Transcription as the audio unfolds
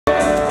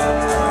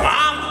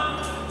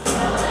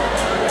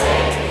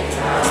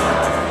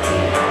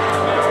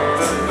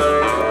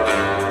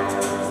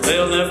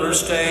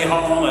never stay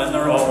home and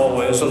they're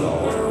always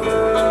alone,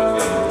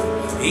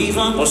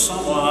 even with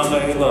someone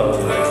they love.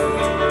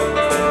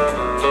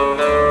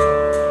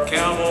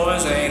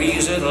 Cowboys ain't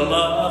easy to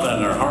love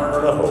and they're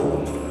harder to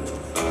hold.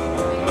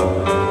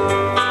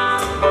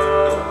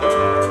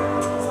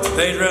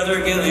 They'd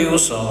rather give you a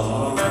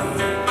song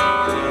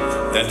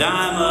than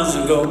diamonds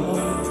and gold.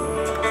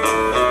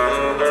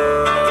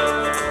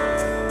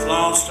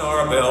 Long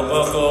star belt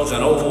buckles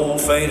and old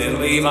faded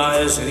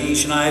Levi's, and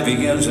each night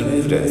begins a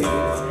new day.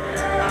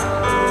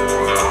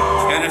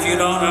 And if you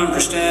don't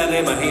understand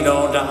him and he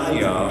don't die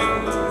young,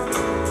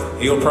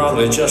 he'll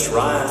probably just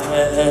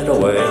ride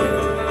away.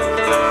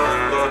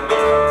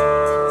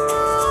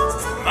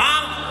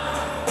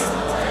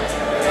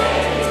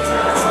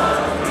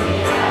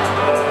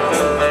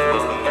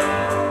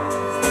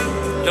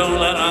 Don't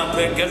let them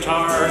pick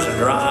guitars and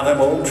drive them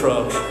old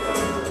trucks.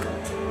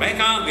 Make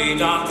them be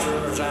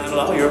doctors and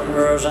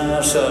lawyers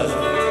and such.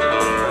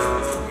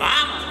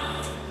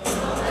 Mama!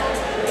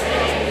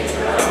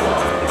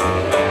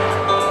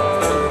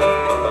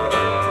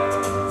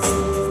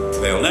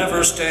 They'll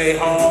never stay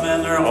home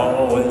and they're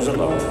always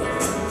alone,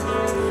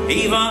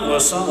 even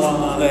with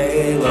someone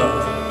they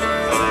love.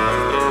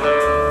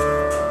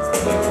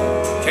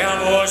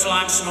 Cowboys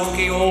like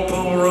smoky old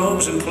pool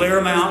rooms and clear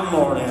mountain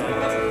morning,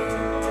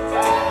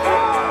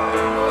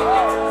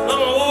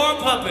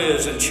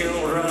 puppies and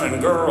children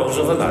and girls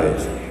of the night.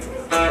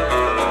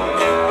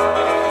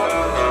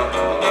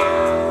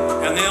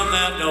 And them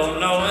that don't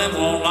know him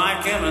won't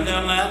like him, and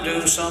them that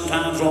do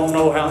sometimes won't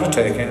know how to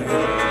take him.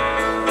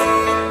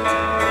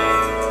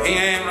 He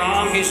ain't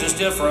wrong, he's just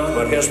different,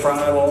 but his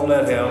pride won't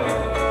let him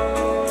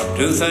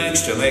do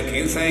things to make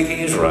you think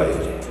he's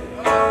right.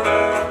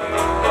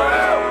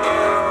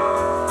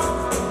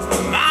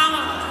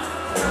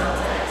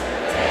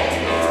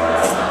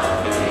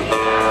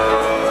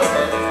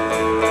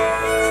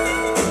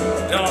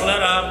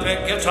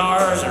 Pick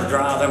guitars or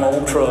drive them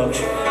old trucks.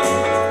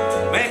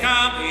 Make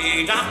them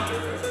be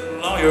doctors,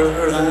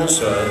 lawyers, and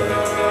such.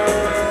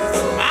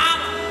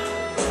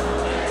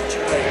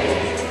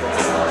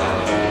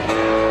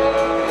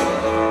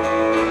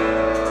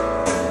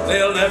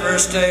 They'll never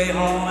stay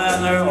home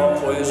and they're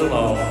always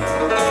alone,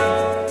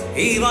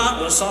 even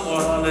with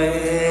someone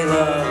they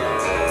love.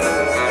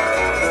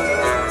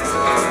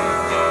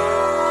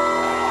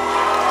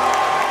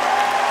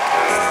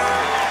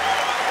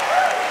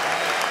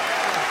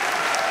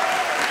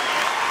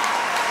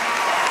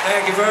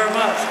 Thank you very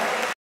much.